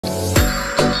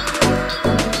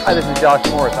Hi, this is Josh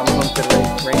Morris. I'm the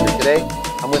Homestead Ranger today.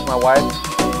 I'm with my wife,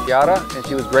 Chiara, and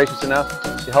she was gracious enough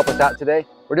to help us out today.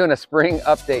 We're doing a spring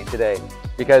update today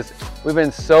because we've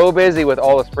been so busy with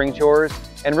all the spring chores.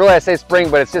 And really I say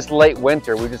spring, but it's just late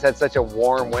winter. We've just had such a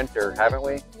warm winter, haven't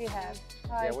we? We have.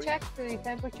 I checked the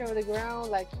temperature of the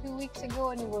ground like 2 weeks ago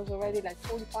and it was already like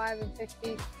 45 and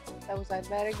 50. I was like,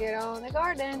 better get on the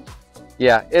garden.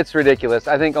 Yeah, it's ridiculous.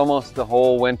 I think almost the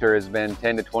whole winter has been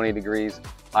 10 to 20 degrees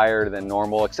higher than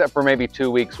normal, except for maybe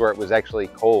 2 weeks where it was actually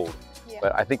cold. Yeah.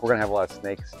 But I think we're gonna have a lot of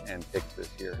snakes and ticks this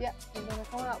year. Yeah, they're gonna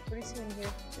come out pretty soon here.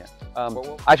 Yeah.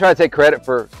 I try to take credit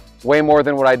for way more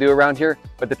than what I do around here,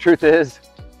 but the truth is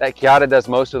that Chiara does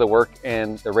most of the work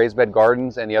in the raised bed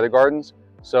gardens and the other gardens.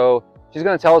 So she's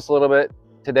gonna tell us a little bit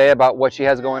today about what she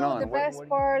has going on. The best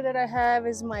part that I have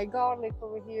is my garlic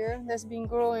over here that's been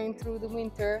growing through the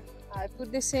winter. I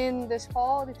put this in this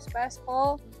past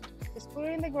fall. Just put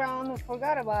it in the ground and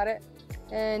forgot about it.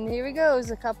 And here it goes.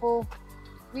 A couple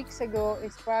weeks ago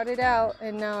it sprouted out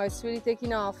and now it's really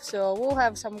taking off. So we'll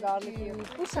have some garlic here. We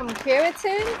put some carrots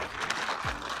in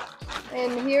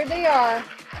and here they are.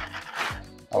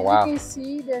 Oh wow. You can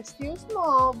see they're still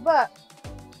small, but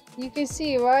you can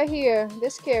see right here,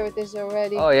 this carrot is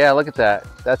already. Oh yeah, look at that.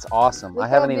 That's awesome. Look I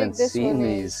haven't even seen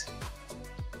these.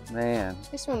 Man.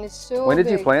 This one is so When did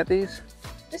big. you plant these?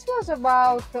 This was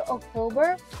about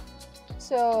October.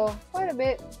 So quite a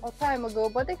bit of time ago,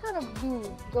 but they kind of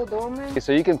do go dormant. Okay,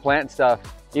 so you can plant stuff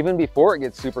even before it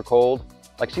gets super cold.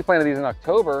 Like she planted these in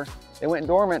October, they went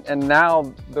dormant and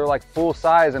now they're like full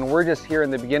size and we're just here in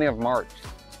the beginning of March.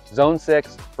 Zone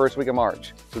 6, first week of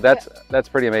March. So that's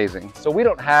pretty amazing. So we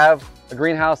don't have a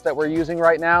greenhouse that we're using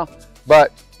right now,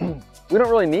 but we don't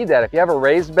really need that. If you have a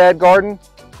raised bed garden,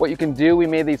 what you can do, we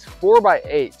made these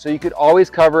 4x8. So you could always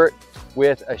cover it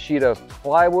with a sheet of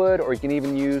plywood, or you can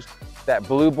even use that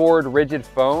blue board rigid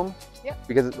foam,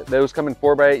 because those come in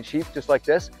 4x8 sheets just like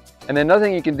this. And then another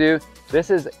thing you can do, this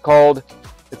is called,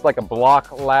 it's like a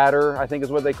block ladder, I think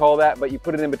is what they call that, but you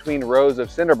put it in between rows of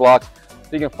cinder blocks.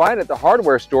 So you can find it at the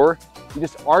hardware store. You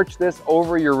just arch this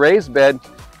over your raised bed,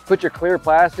 put your clear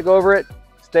plastic over it,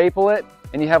 staple it,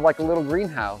 and you have like a little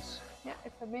greenhouse. Yeah,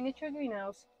 it's a miniature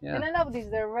greenhouse. Yeah. And I love these.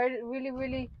 They're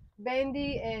really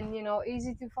bendy and, you know,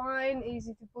 easy to find,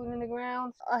 easy to put in the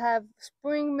ground. I have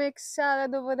spring mix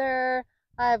salad over there.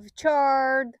 I have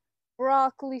chard,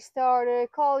 broccoli starter,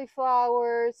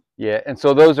 cauliflowers. Yeah, and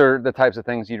so those are the types of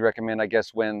things you'd recommend, I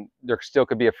guess, when there still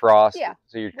could be a frost. Yeah,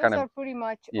 so you're those are pretty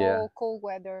much all cold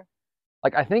weather.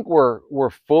 Like I think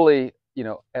we're fully, you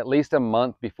know, at least a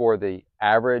month before the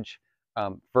average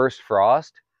first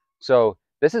frost. So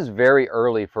this is very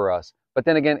early for us. But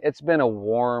then again, it's been a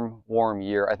warm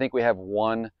year. I think we have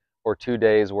 1 or 2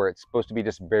 days where it's supposed to be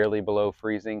just barely below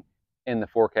freezing in the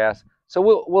forecast. So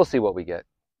we'll see what we get.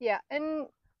 Yeah, and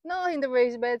now in the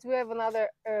raised beds, we have another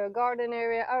garden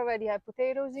area. I already have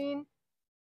potatoes in.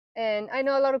 And I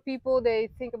know a lot of people, they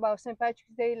think about St.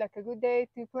 Patrick's Day like a good day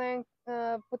to plant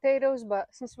potatoes, but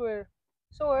since we're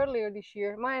so earlier this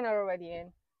year, mine are already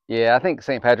in. Yeah, I think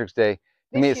St. Patrick's Day,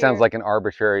 to me it sounds like an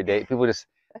arbitrary date. People just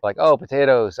like, oh,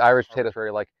 potatoes, Irish potatoes, very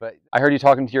like. But I heard you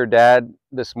talking to your dad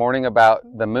this morning about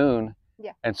the moon.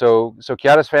 Yeah. And so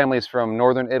Chiara's family is from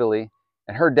northern Italy,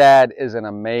 and her dad is an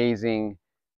amazing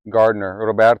gardener.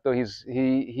 Roberto,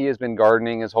 he has been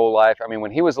gardening his whole life. I mean,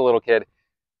 when he was a little kid,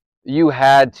 you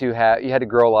had to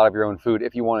grow a lot of your own food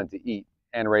if you wanted to eat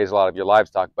and raise a lot of your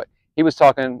livestock. But he was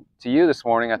talking to you this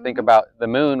morning, I think, about the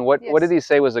moon. What did he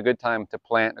say was a good time to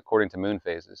plant according to moon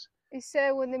phases? He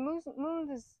said when the moon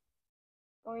is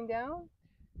going down.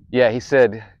 Yeah, he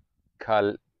said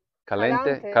calante,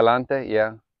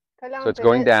 yeah. Calante, so it's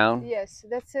going down. Yes,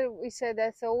 that's it. He said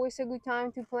that's always a good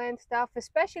time to plant stuff.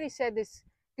 Especially said it's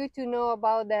good to know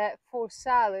about that for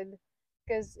salad.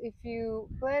 Because if you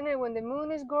plant it when the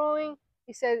moon is growing,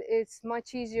 he said it's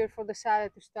much easier for the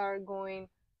salad to start going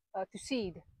to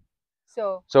seed.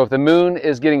 So if the moon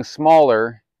is getting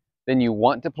smaller, then you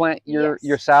want to plant your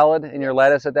salad and your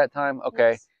lettuce at that time?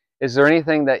 Okay. Yes. Is there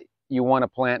anything that you want to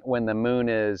plant when the moon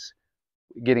is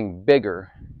getting bigger?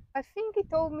 I think he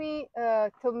told me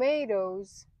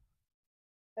tomatoes.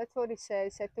 That's what he said. He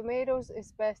said tomatoes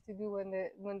is best to do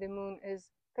when the moon is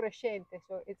crescente,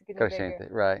 so it's getting bigger.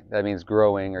 Right. That means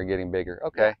growing or getting bigger.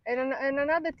 Okay. Yeah. And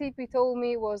another tip he told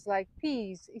me was like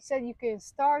peas. He said you can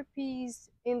start peas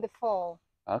in the fall.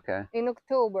 Okay. In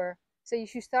October. So you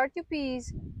should start your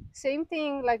peas. Same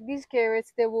thing like these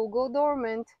carrots, they will go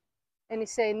dormant. And he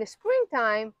said in the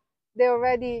springtime, they're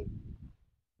already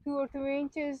 2 or 3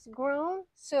 inches grown.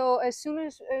 So as soon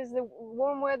as the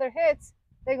warm weather hits,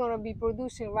 they're gonna be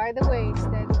producing right away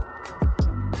instead.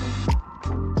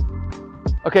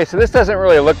 Okay, so this doesn't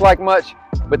really look like much,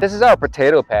 but this is our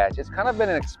potato patch. It's kind of been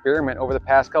an experiment over the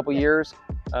past couple years.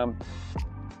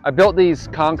 I built these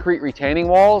concrete retaining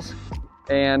walls,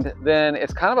 and then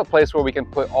it's kind of a place where we can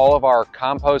put all of our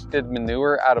composted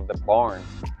manure out of the barns.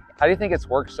 How do you think it's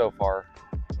worked so far?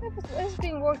 It's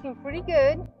been working pretty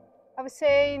good. I was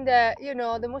saying that, you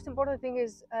know, the most important thing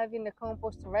is having the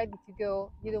compost ready to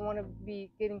go. You don't want to be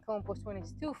getting compost when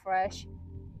it's too fresh.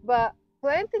 But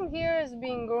planting here has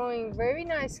been growing very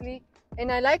nicely.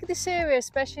 And I like this area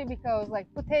especially because like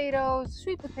potatoes,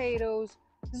 sweet potatoes,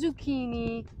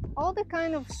 zucchini, all the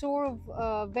kind of sort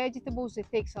of vegetables that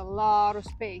takes a lot of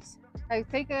space. Like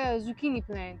take a zucchini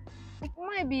plant. It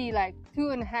might be like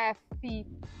 2.5 feet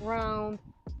round.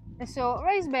 And so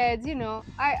raised beds, you know,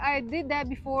 I did that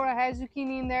before. I had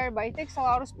zucchini in there, but it takes a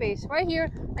lot of space. Right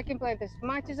here, I can plant as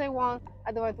much as I want.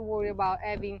 I don't have to worry about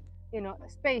having, you know,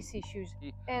 space issues.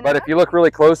 But if you look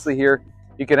really closely here,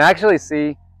 you can actually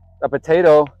see a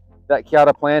potato that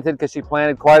Chiara planted, because she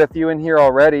planted quite a few in here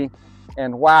already.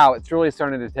 And wow, it's really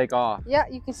starting to take off. Yeah,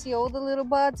 you can see all the little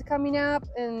buds coming up.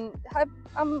 And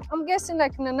I'm guessing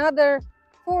like in another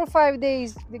 4 or 5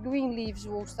 days, the green leaves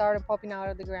will start popping out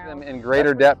of the ground. In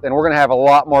greater depth, and we're going to have a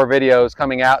lot more videos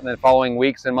coming out in the following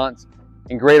weeks and months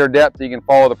in greater depth so you can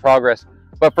follow the progress.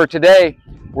 But for today,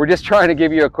 we're just trying to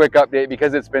give you a quick update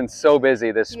because it's been so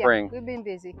busy this spring. We've been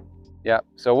busy. Yeah,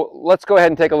 so let's go ahead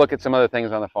and take a look at some other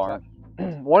things on the farm.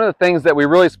 One of the things that we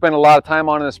really spend a lot of time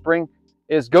on in the spring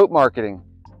is goat marketing.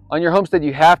 On your homestead,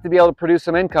 you have to be able to produce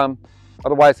some income,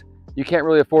 otherwise you can't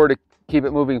really afford to keep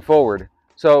it moving forward.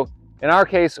 So in our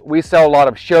case, we sell a lot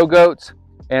of show goats,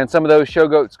 and some of those show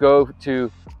goats go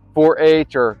to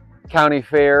 4-H or county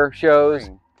fair shows.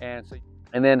 And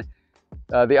then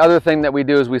the other thing that we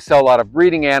do is we sell a lot of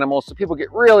breeding animals, so people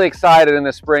get really excited in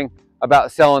the spring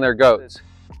about selling their goats.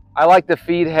 I like to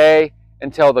feed hay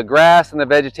until the grass and the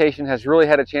vegetation has really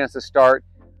had a chance to start.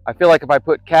 I feel like if I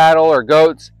put cattle or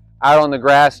goats out on the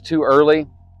grass too early,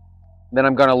 then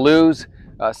I'm going to lose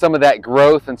some of that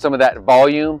growth and some of that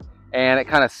volume, and it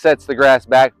kind of sets the grass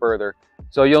back further.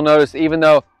 So you'll notice, even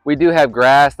though we do have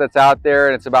grass that's out there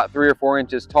and it's about 3 or 4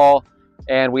 inches tall,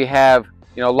 and we have,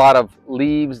 you know, a lot of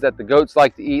leaves that the goats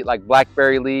like to eat, like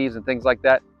blackberry leaves and things like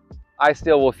that, I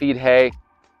still will feed hay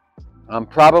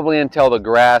probably until the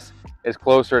grass is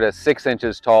closer to 6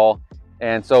 inches tall.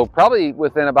 And so probably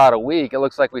within about a week, it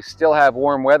looks like we still have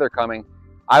warm weather coming,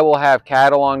 I will have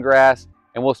cattle on grass,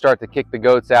 and we'll start to kick the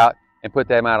goats out and put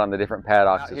them out on the different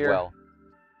paddocks as well.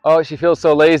 Oh, she feels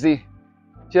so lazy.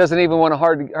 She doesn't even want to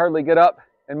hardly get up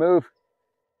and move.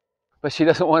 But she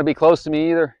doesn't want to be close to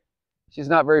me either. She's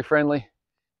not very friendly.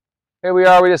 Here we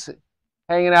are, we're just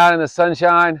hanging out in the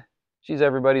sunshine. She's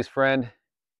everybody's friend.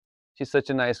 She's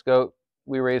such a nice goat.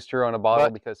 We raised her on a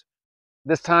bottle because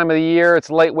this time of the year,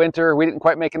 it's late winter. We didn't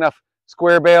quite make enough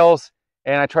square bales,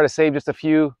 and I try to save just a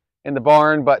few in the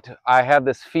barn, but I have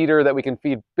this feeder that we can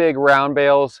feed big round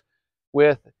bales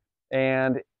with,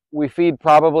 and we feed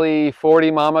probably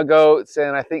 40 mama goats,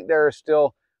 and I think there are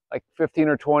still like 15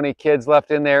 or 20 kids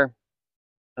left in there,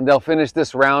 and they'll finish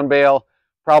this round bale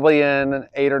probably in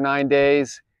 8 or 9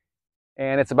 days,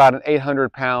 and it's about an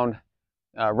 800-pound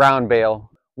round bale.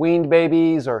 Weaned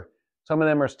babies, or some of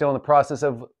them are still in the process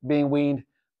of being weaned,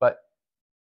 but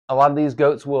a lot of these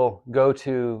goats will go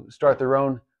to start their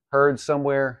own herds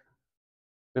somewhere.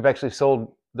 We've actually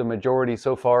sold the majority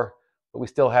so far, but we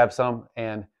still have some,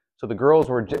 and so the girls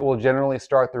will generally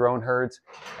start their own herds,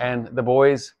 and the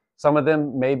boys, some of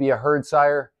them may be a herd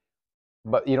sire,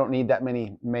 but you don't need that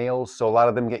many males, so a lot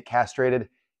of them get castrated.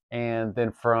 And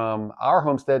then from our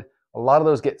homestead, a lot of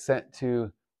those get sent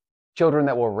to children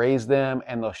that will raise them,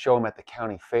 and they'll show them at the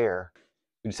county fair.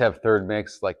 We just have third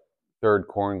mix, like third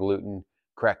corn gluten,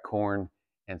 cracked corn,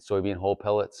 and soybean hull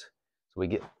pellets. So we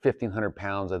get 1,500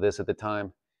 pounds of this at the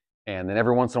time. And then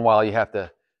every once in a while, you have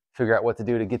to figure out what to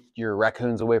do to get your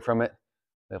raccoons away from it.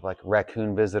 We have like a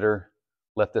raccoon visitor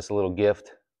left us a little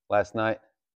gift last night.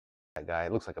 That guy,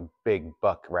 it looks like a big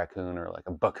buck raccoon or like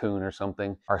a buckoon or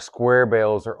something. Our square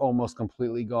bales are almost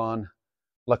completely gone.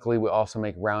 Luckily, we also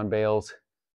make round bales,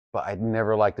 but I'd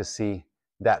never like to see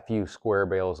that few square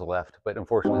bales left, but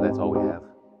unfortunately that's all we have.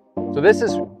 So this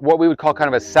is what we would call kind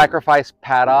of a sacrifice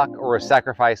paddock or a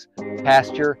sacrifice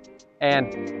pasture.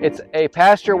 And it's a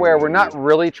pasture where we're not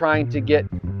really trying to get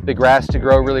the grass to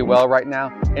grow really well right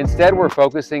now. Instead, we're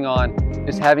focusing on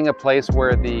just having a place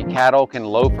where the cattle can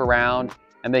loaf around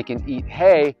and they can eat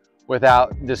hay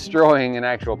without destroying an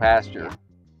actual pasture.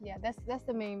 Yeah, that's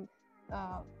the main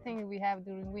thing we have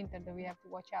during winter that we have to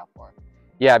watch out for.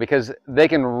 Yeah, because they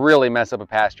can really mess up a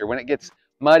pasture. When it gets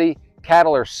muddy,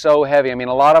 cattle are so heavy. I mean,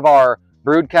 a lot of our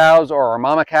brood cows or our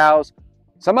mama cows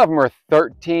Some of them are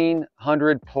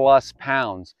 1,300 plus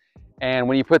pounds. And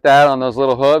when you put that on those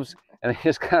little hooves and they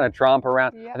just kind of tromp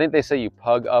around, I think they say you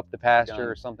pug up the pasture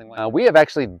or something like that. We have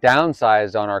actually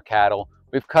downsized on our cattle.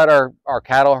 We've cut our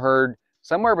cattle herd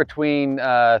somewhere between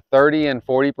 30 and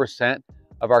 40%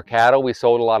 of our cattle. We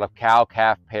sold a lot of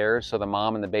cow-calf pairs, so the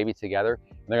mom and the baby together.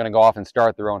 And they're gonna go off and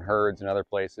start their own herds in other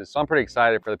places. So I'm pretty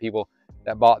excited for the people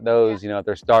that bought those, you know, if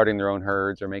they're starting their own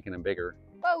herds or making them bigger.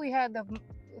 Well, we had a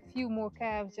few more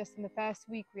calves just in the past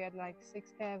week. We had like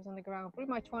 6 calves on the ground, pretty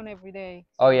much one every day.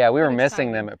 So oh yeah, we were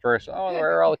missing them at first. Oh,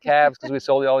 where are all the calves? Because we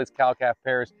sold all these cow-calf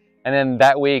pairs. And then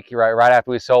that week, right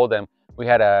after we sold them, we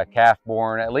had a calf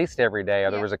born at least every day,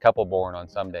 or there was a couple born on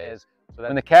some days. So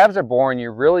when the calves are born,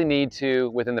 you really need to,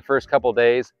 within the first couple of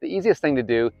days, the easiest thing to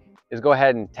do is go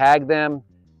ahead and tag them,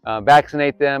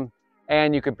 vaccinate them,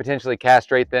 and you could potentially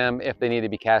castrate them if they need to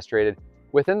be castrated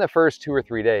within the first 2 or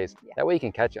 3 days. That way you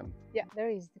can catch them. Yeah, there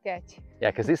is the catch.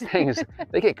 Yeah, because these things,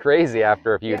 they get crazy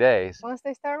after a few days. Once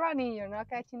they start running, you're not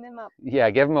catching them up. Yeah,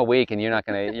 give them a week and you're not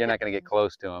gonna get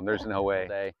close to them. There's no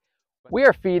way. We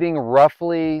are feeding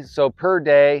roughly, so per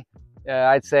day,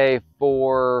 I'd say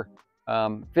for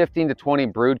 15 to 20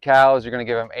 brood cows, you're gonna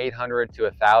give them 800 to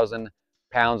 1,000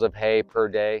 pounds of hay per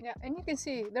day. Yeah, and you can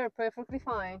see they're perfectly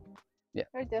fine. Yeah,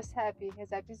 they're just happy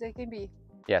as they can be.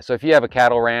 Yeah, so if you have a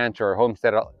cattle ranch or a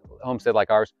homestead like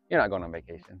ours, you're not going on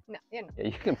vacation. No, you're not. Yeah,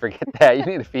 you can forget that. You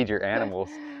need to feed your animals.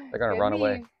 They're gonna run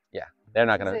away. Yeah, they're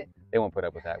not gonna. They won't put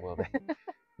up with that, will they?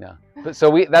 No. But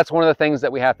so that's one of the things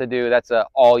that we have to do. That's a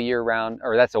all year round,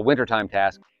 or that's a wintertime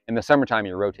task. In the summertime,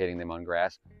 you're rotating them on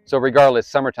grass. So regardless,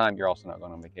 summertime, you're also not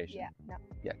going on vacation. Yeah, no.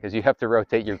 Yeah, because you have to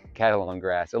rotate your cattle on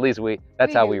grass. At least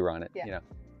that's how we run it. You know,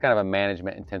 kind of a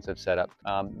management intensive setup.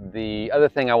 The other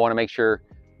thing I want to make sure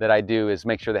that I do is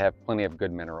make sure they have plenty of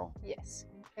good mineral. Yes,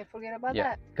 can't forget about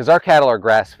that. Because our cattle are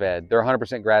grass fed. They're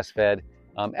 100% grass fed.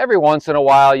 Every once in a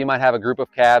while, you might have a group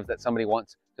of calves that somebody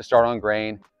wants to start on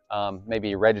grain,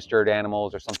 maybe registered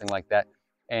animals or something like that.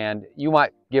 And you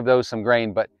might give those some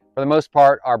grain, but for the most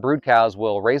part, our brood cows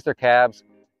will raise their calves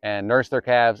and nurse their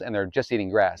calves, and they're just eating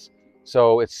grass.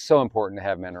 So it's so important to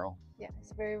have mineral. Yeah,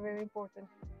 it's very, very important.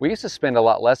 We used to spend a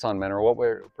lot less on mineral.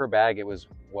 Per bag, it was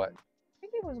what? I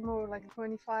think it was more like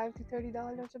 $25 to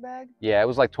 $30 a bag. Yeah, it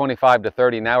was like 25 to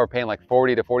 30. Now we're paying like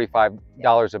 $40 to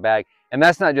 $45 a bag. And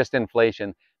that's not just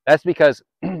inflation. That's because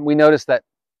we noticed that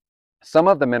some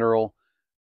of the mineral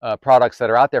products that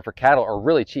are out there for cattle are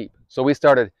really cheap. So we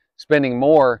started spending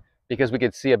more because we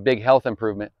could see a big health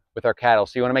improvement with our cattle.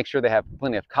 So you want to make sure they have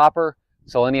plenty of copper,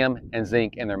 selenium, and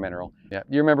zinc in their mineral. Yeah.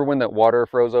 You remember when the water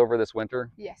froze over this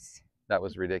winter? Yes. That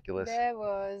was ridiculous. That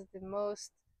was the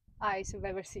most ice I've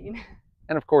ever seen.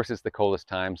 And of course, it's the coldest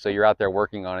time. So you're out there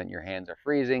working on it and your hands are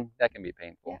freezing. That can be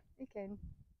painful. Yeah, it can.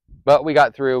 But we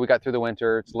got through the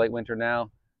winter. It's late winter now,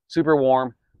 super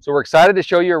warm. So we're excited to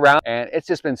show you around, and it's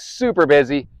just been super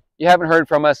busy. You haven't heard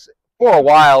from us for a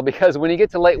while because when you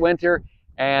get to late winter,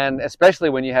 and especially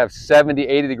when you have 70,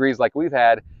 80 degrees like we've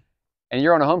had, and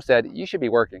you're on a homestead, you should be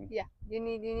working. Yeah, you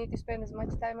need to spend as much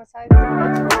time outside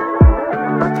as you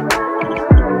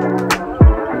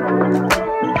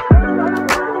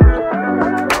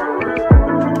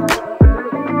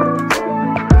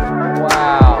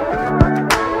Wow.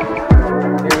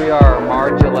 Here we are,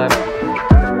 March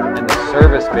 11th, and the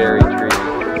serviceberry tree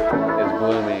is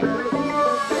blooming.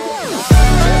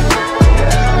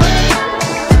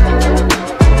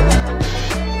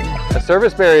 The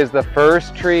serviceberry is the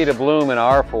first tree to bloom in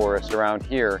our forest around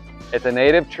here. It's a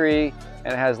native tree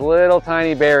and it has little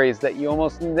tiny berries that you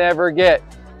almost never get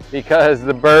because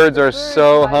the birds are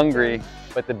so hungry.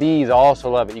 But the bees also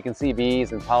love it. You can see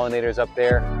bees and pollinators up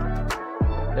there.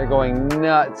 They're going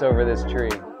nuts over this tree.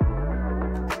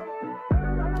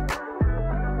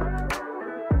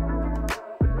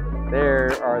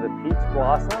 There are the peach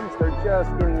blossoms. They're just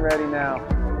getting ready now.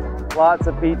 Lots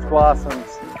of peach blossoms.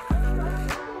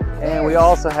 And we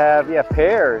also have,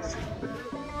 pears.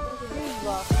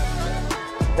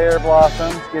 Pear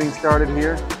blossoms getting started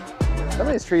here. Some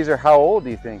of these trees are how old, do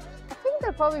you think? I think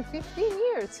they're probably 15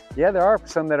 years. Yeah, there are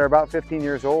some that are about 15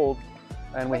 years old.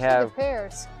 And we have the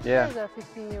pears. Yeah. Pears are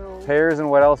 15-year-old. Pears, and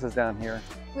what else is down here?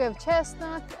 We have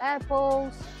chestnuts,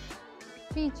 apples,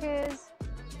 peaches.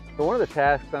 So one of the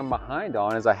tasks I'm behind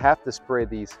on is I have to spray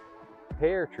these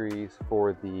pear trees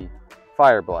for the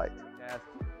fire blight.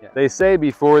 Yeah. They say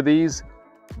before these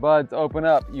buds open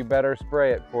up, you better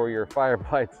spray it for your fire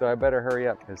blight. So I better hurry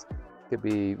up because it could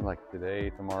be like today,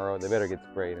 tomorrow. They better get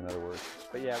sprayed, in other words.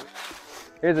 But yeah,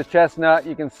 here's a chestnut.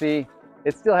 You can see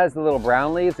it still has the little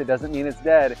brown leaves. It doesn't mean it's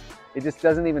dead. It just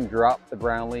doesn't even drop the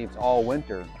brown leaves all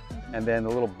winter. And then the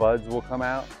little buds will come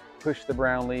out. push the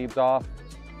brown leaves off,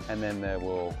 and then they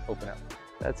will open up.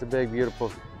 That's a big,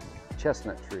 beautiful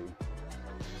chestnut tree.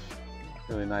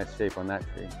 Really nice shape on that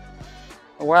tree.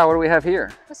 Oh, wow, what do we have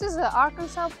here? This is the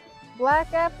Arkansas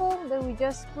black apple that we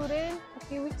just put in a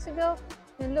few weeks ago.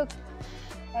 And look,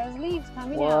 there's leaves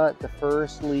coming out. What? The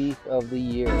first leaf of the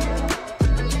year.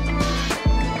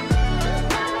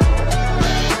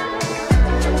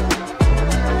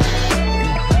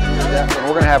 And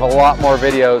we're going to have a lot more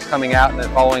videos coming out in the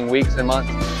following weeks and months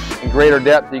in greater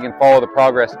depth so you can follow the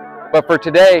progress. But for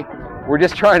today, we're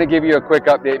just trying to give you a quick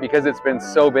update because it's been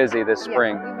so busy this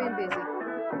spring. Yeah, we've been busy.